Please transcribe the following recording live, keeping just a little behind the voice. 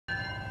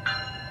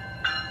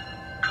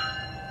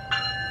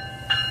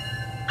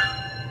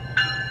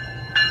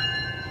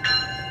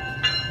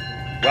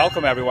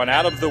Welcome everyone,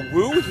 out of the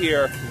woo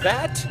here.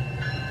 That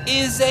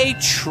is a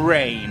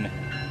train,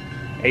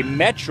 a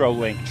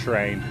Metrolink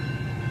train.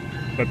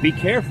 But be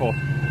careful,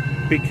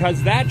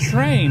 because that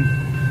train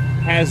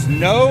has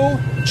no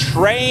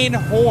train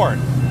horn.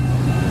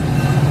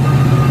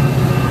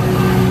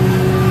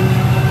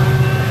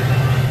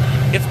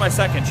 It's my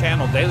second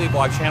channel, Daily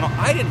Vlog channel.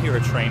 I didn't hear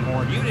a train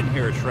horn, you didn't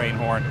hear a train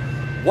horn.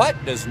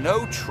 What does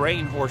no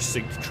train horn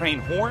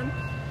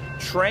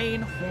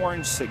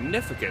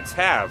significance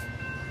have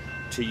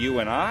to you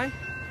and I?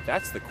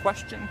 That's the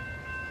question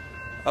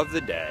of the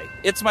day.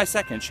 It's my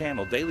second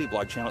channel, Daily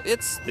Vlog channel.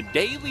 It's the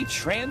daily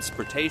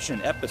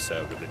transportation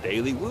episode of the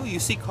Daily Woo. You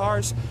see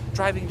cars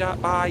driving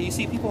by, you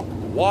see people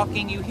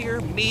walking, you hear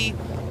me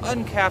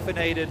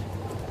uncaffeinated,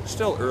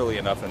 still early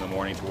enough in the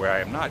morning to where I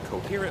am not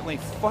coherently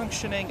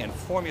functioning and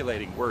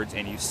formulating words,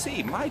 and you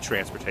see my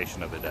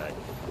transportation of the day,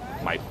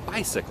 my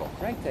bicycle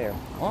right there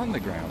on the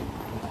ground,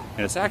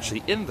 and it's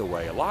actually in the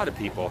way. A lot of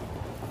people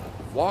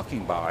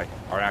walking by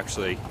are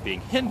actually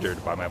being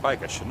hindered by my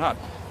bike. I should not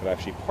have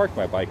actually parked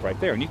my bike right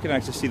there, and you can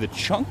actually see the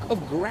chunk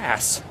of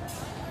grass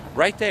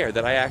right there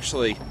that I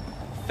actually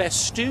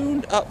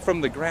festooned up from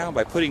the ground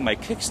by putting my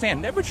kickstand.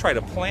 Never try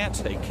to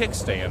plant a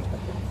kickstand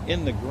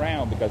in the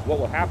ground, because what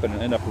will happen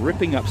is end up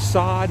ripping up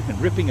sod and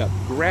ripping up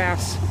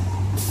grass.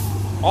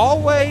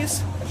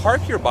 Always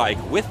park your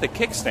bike with the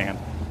kickstand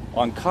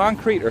on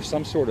concrete or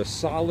some sort of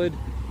solid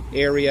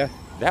area.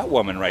 That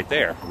woman right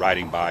there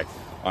riding by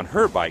on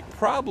her bike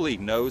probably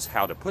knows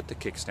how to put the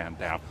kickstand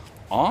down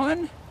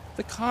on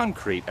the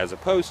concrete, as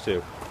opposed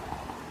to,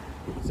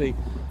 see,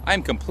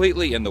 I'm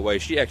completely in the way.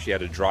 She actually had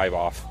to drive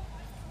off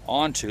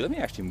onto, let me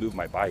actually move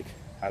my bike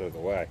out of the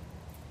way.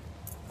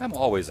 I'm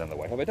always in the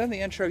way. Have I done the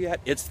intro yet?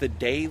 It's the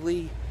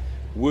Daily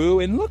Woo,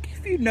 and look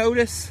if you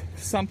notice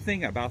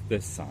something about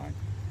this sign.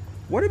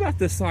 What about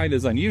this sign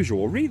is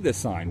unusual? Read this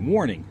sign,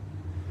 warning.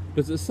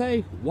 Does it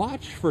say,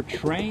 watch for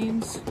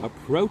trains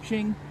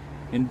approaching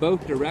in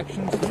both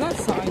directions? Does that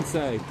sign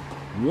say,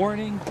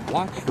 warning,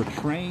 watch for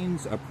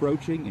trains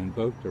approaching in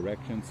both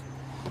directions?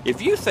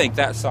 If you think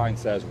that sign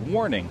says,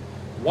 warning,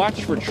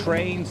 watch for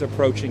trains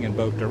approaching in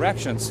both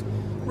directions,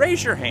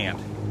 raise your hand.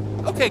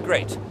 Okay,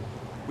 great.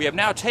 We have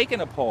now taken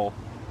a poll.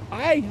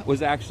 I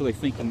was actually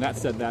thinking that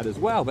said that as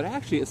well, but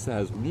actually it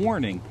says,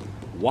 warning,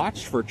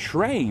 watch for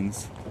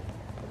trains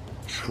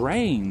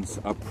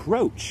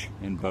approach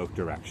in both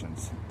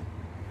directions.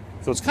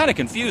 So it's kind of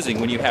confusing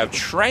when you have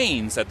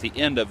trains at the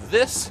end of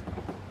this,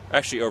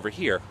 actually over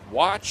here,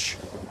 watch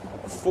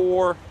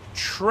for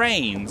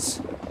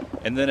trains,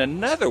 and then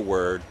another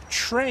word,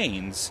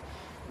 trains,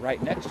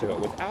 right next to it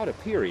without a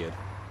period.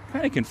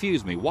 Kind of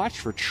confused me. Watch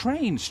for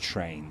trains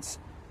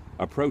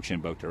approach in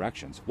both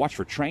directions. Watch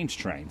for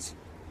trains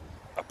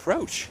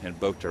approach in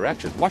both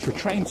directions. Watch for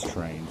trains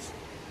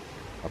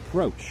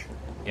approach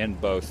in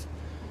both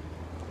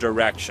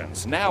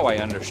directions. Now I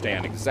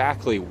understand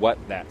exactly what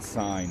that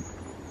sign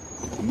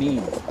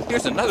means.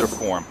 Here's another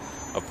form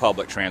of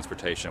public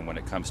transportation when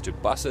it comes to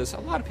buses. A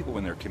lot of people,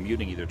 when they're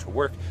commuting either to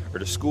work or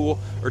to school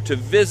or to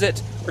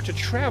visit or to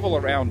travel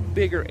around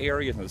bigger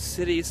areas in the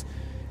cities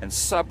and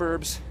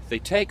suburbs, they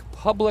take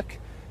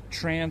public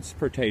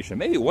transportation.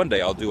 Maybe one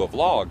day I'll do a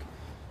vlog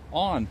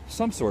on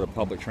some sort of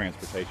public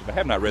transportation. I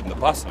have not ridden the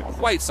bus in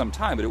quite some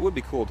time, but it would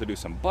be cool to do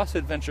some bus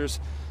adventures,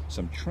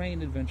 some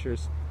train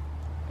adventures.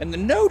 And the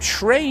no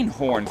train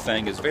horn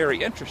thing is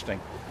very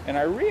interesting. And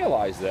I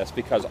realize this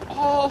because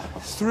all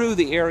through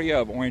the area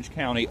of Orange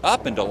County,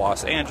 up into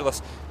Los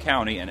Angeles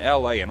County and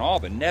LA and all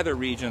the nether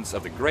regions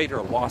of the greater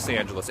Los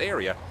Angeles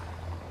area,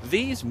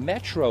 these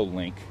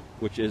Metrolink,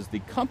 which is the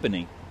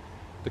company,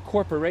 the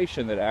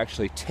corporation that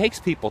actually takes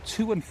people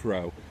to and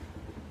fro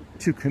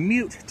to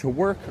commute to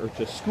work or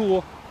to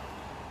school,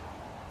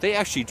 they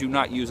actually do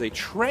not use a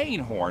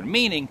train horn,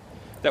 meaning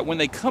that when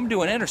they come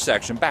to an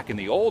intersection back in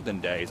the olden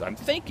days, I'm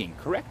thinking,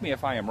 correct me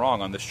if I am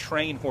wrong on this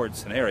train horn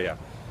scenario,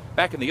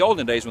 back in the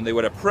olden days when they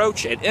would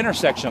approach an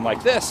intersection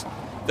like this,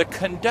 the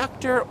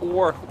conductor,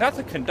 or not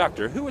the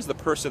conductor, who is the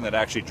person that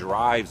actually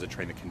drives the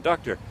train? The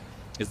conductor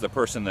is the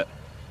person that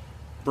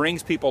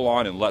brings people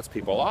on and lets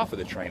people off of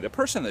the train. The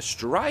person that's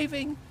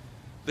driving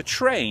the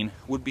train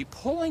would be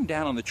pulling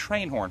down on the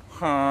train horn,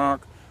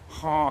 honk,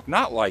 honk,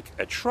 not like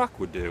a truck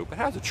would do, but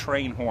how does a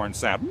train horn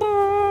sound?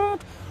 Or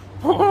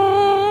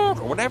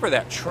whatever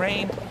that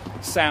train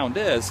sound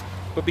is.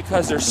 But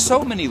because there's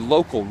so many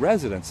local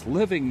residents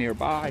living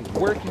nearby,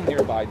 working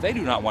nearby, they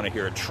do not want to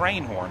hear a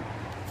train horn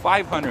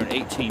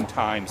 518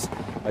 times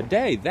a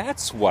day.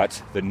 That's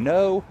what the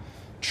no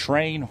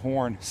train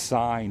horn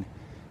sign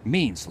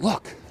means.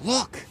 Look,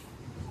 look,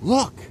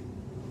 look,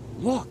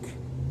 look.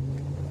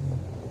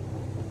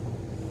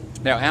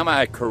 Now, am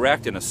I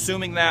correct in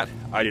assuming that?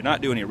 I did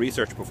not do any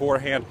research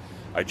beforehand.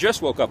 I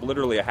just woke up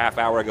literally a half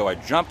hour ago. I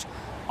jumped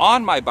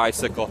on my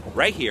bicycle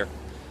right here.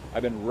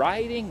 I've been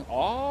riding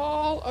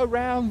all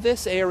around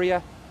this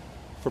area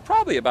for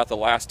probably about the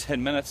last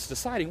 10 minutes,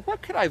 deciding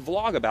what could I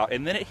vlog about,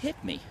 and then it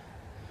hit me.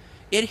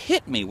 It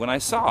hit me when I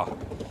saw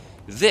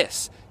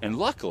this, and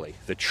luckily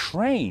the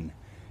train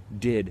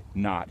did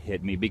not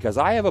hit me, because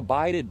I have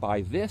abided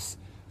by this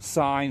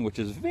sign, which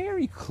is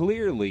very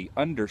clearly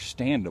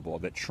understandable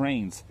that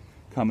trains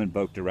come in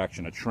both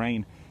directions. A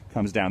train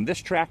comes down this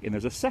track, and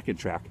there's a second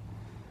track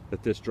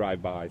that this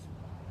drive-by.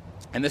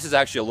 And this is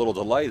actually a little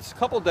delayed. It's a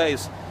couple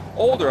days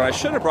older. I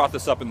should have brought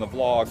this up in the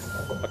vlog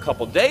a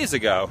couple days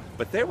ago,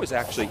 but there was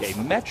actually a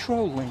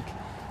Metrolink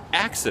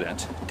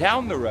accident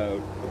down the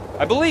road.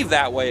 I believe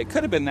that way. It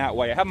could have been that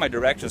way. I have my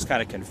directions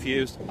kind of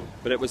confused,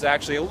 but it was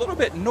actually a little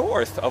bit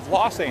north of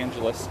Los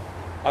Angeles.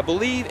 I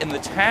believe in the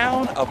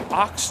town of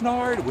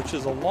Oxnard, which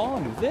is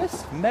along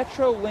this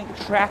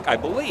Metrolink track, I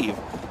believe,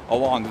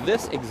 along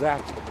this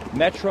exact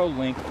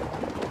Metrolink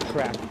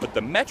track. But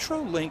the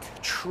Metrolink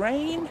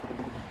train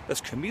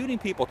that's commuting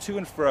people to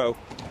and fro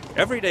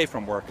every day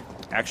from work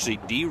actually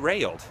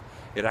derailed.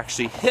 It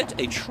actually hit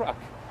a truck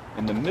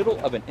in the middle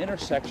of an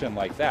intersection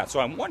like that. So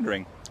I'm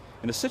wondering,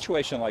 in a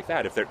situation like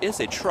that, if there is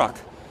a truck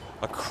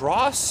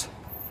across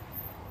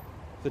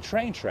the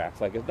train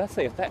tracks, like let's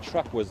say if that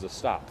truck was to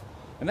stop,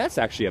 and that's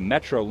actually a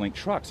Metrolink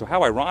truck, so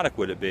how ironic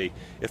would it be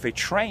if a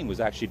train was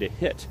actually to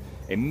hit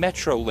a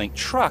Metrolink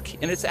truck,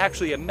 and it's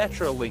actually a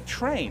Metrolink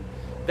train?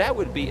 That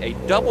would be a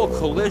double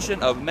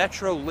collision of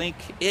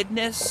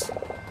Metrolink-idness.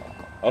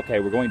 Okay,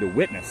 we're going to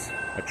witness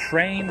a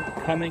train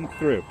coming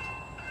through.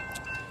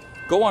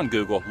 Go on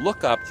Google,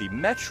 look up the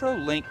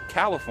Metrolink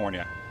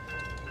California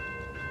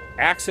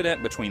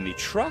accident between the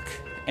truck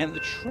and the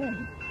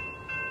train.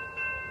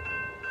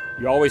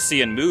 You always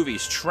see in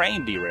movies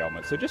train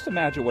derailment. So just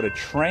imagine what a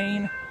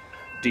train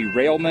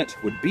derailment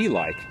would be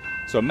like.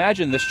 So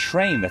imagine this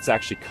train that's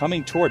actually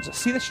coming towards us.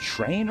 See this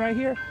train right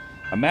here?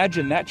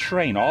 Imagine that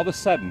train all of a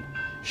sudden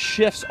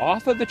shifts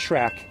off of the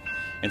track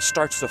and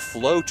starts to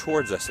flow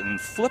towards us and then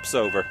flips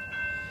over.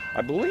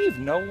 I believe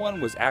no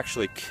one was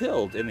actually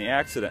killed in the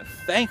accident,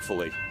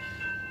 thankfully.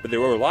 But there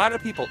were a lot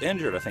of people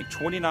injured, I think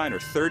 29 or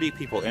 30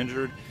 people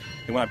injured.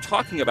 And when I'm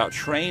talking about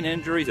train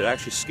injuries, it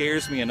actually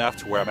scares me enough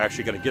to where I'm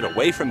actually going to get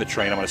away from the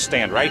train. I'm going to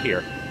stand right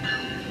here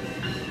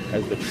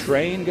as the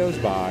train goes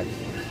by.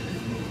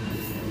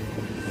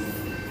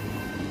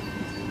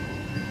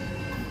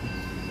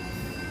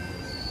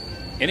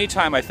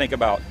 Anytime I think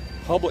about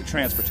public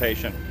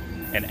transportation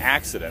and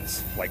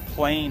accidents, like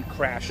plane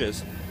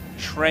crashes,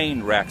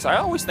 train wrecks, I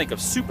always think of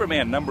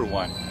Superman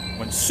 #1,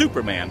 when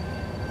Superman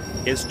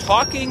is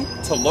talking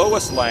to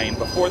Lois Lane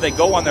before they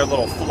go on their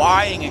little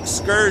flying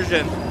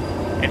excursion,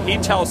 and he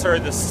tells her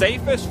the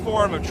safest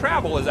form of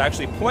travel is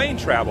actually plane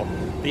travel.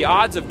 The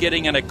odds of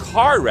getting in a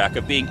car wreck,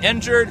 of being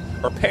injured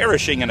or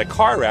perishing in a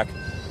car wreck,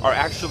 are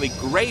actually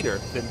greater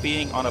than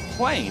being on a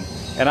plane.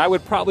 And I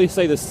would probably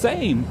say the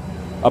same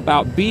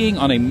about being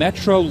on a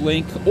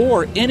Metrolink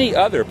or any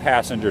other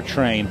passenger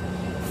train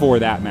for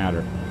that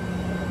matter.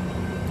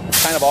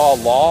 It's kind of all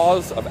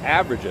laws of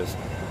averages.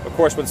 Of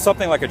course, when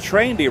something like a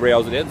train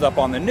derails, it ends up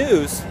on the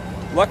news.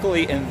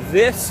 Luckily, in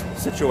this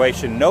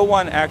situation, no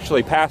one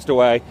actually passed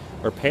away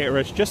or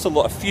perished. Just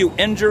a few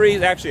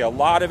injuries, actually a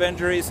lot of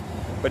injuries,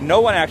 but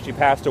no one actually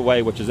passed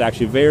away, which is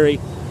actually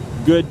very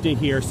good to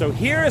hear. So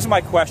here is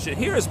my question,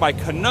 here is my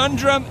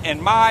conundrum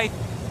and my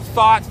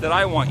thoughts that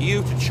I want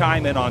you to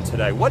chime in on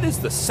today. What is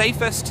the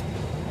safest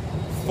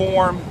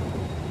form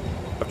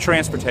of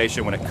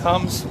transportation when it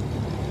comes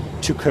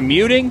to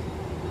commuting,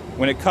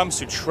 when it comes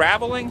to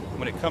traveling,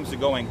 when it comes to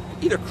going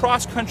either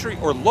cross-country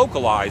or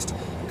localized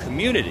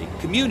commuting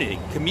the community?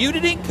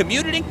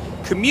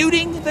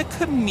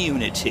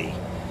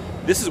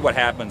 This is what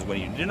happens when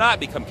you do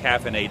not become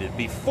caffeinated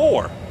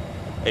before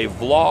a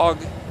vlog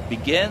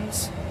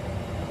begins.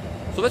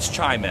 So let's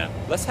chime in.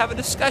 Let's have a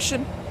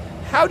discussion.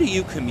 How do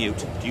you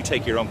commute? Do you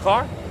take your own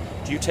car?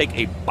 Do you take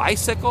a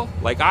bicycle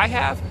like I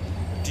have?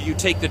 Do you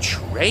take the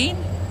train?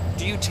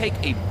 Do you take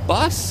a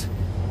bus?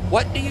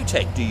 What do you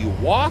take? Do you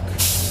walk?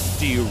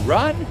 Do you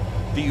run?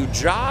 Do you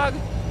jog?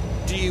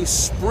 Do you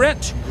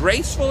sprint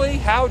gracefully?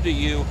 How do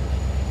you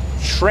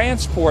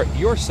transport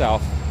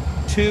yourself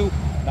to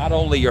not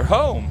only your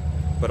home,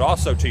 but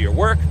also to your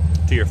work,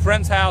 to your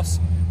friend's house?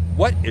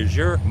 What is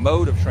your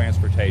mode of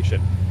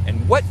transportation?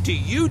 And what do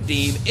you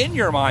deem, in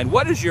your mind,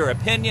 what is your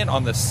opinion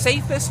on the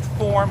safest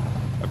form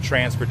of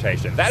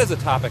transportation? That is the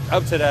topic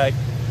of today.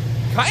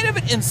 Kind of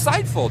an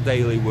insightful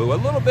Daily Woo, a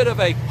little bit of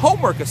a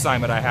homework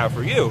assignment I have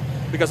for you,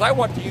 because I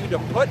want you to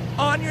put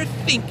on your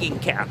thinking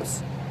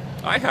caps.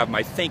 I have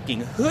my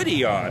thinking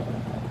hoodie on,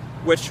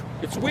 which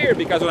it's weird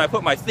because when I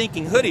put my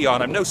thinking hoodie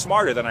on, I'm no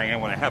smarter than I am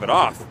when I have it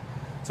off.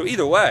 So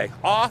either way,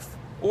 off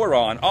or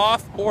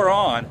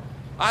on,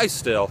 I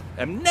still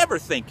am never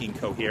thinking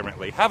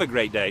coherently. Have a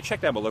great day.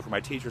 Check down below for my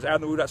teachers,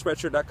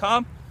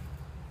 adamthewoo.spreadshirt.com.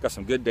 Got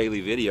some good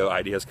daily video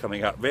ideas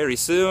coming out very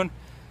soon.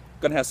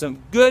 Gonna have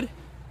some good,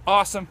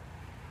 awesome,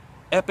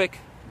 epic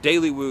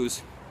Daily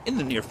Woos in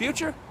the near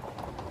future.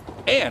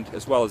 And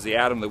as well as the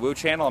Adam the Woo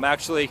channel, I'm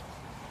actually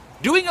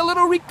doing a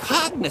little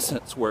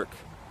reconnaissance work.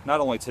 Not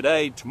only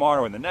today,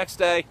 tomorrow, and the next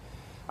day.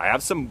 I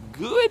have some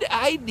good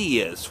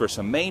ideas for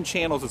some main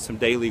channels and some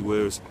Daily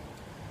Woos.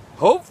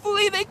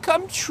 Hopefully they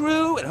come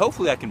true, and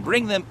hopefully I can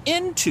bring them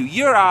into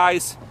your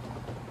eyes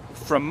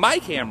from my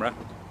camera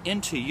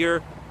into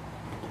your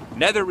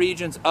nether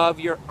regions of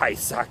your eye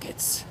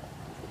sockets.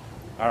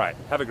 All right,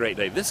 have a great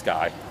day. This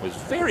guy was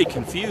very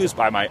confused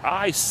by my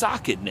eye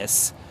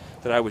socketness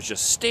that I was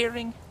just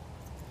staring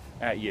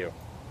at you.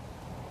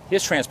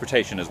 His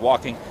transportation is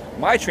walking.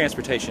 My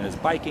transportation is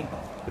biking.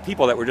 The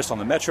people that were just on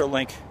the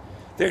Metrolink,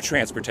 their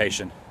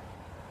transportation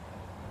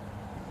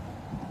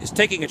is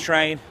taking a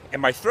train, and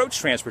my throat's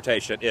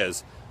transportation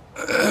is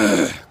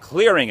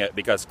clearing it,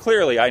 because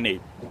clearly I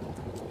need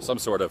some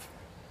sort of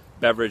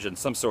beverage and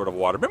some sort of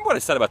water. Remember what I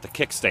said about the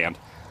kickstand?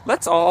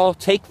 Let's all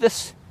take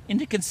this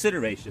into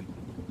consideration.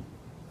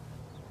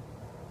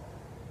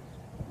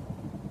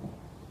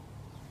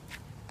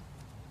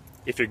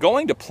 If you're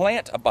going to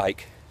plant a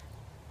bike,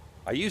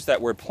 I use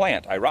that word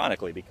plant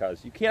ironically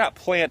because you cannot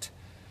plant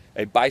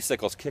a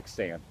bicycle's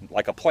kickstand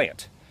like a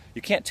plant.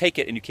 You can't take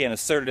it and you can't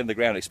insert it in the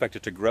ground and expect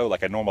it to grow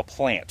like a normal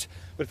plant.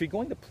 But if you're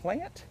going to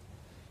plant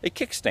a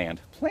kickstand,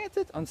 plant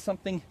it on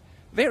something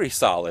very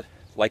solid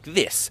like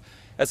this,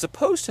 as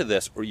opposed to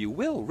this, or you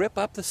will rip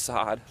up the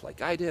sod like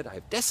I did.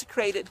 I've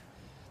desecrated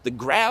the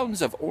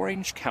grounds of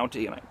Orange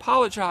County, and I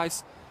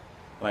apologize.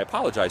 And I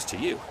apologize to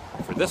you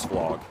for this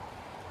vlog,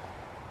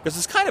 because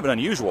it's kind of an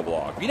unusual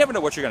vlog. You never know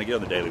what you're going to get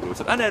on the DailyWoo.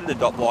 It's an unedited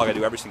vlog I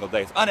do every single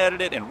day. It's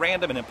unedited and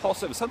random and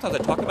impulsive. Sometimes I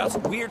talk about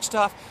some weird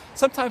stuff.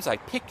 Sometimes I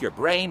pick your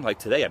brain. Like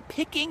today, I'm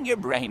picking your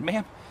brain,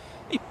 man.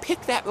 You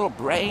pick that little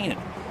brain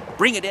and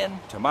bring it in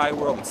to my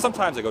world. And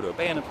sometimes I go to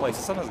abandoned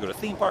places. Sometimes I go to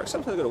theme parks.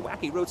 Sometimes I go to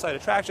wacky roadside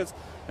attractions.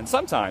 And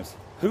sometimes,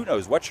 who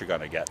knows what you're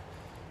going to get.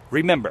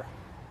 Remember,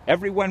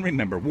 everyone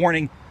remember,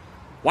 warning,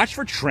 watch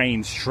for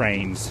trains.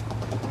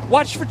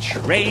 Watch for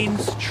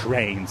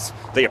trains.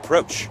 They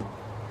approach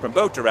from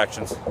both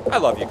directions. I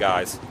love you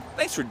guys.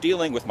 Thanks for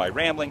dealing with my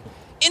rambling,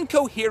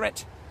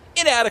 incoherent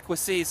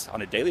inadequacies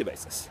on a daily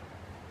basis.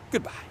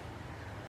 Goodbye.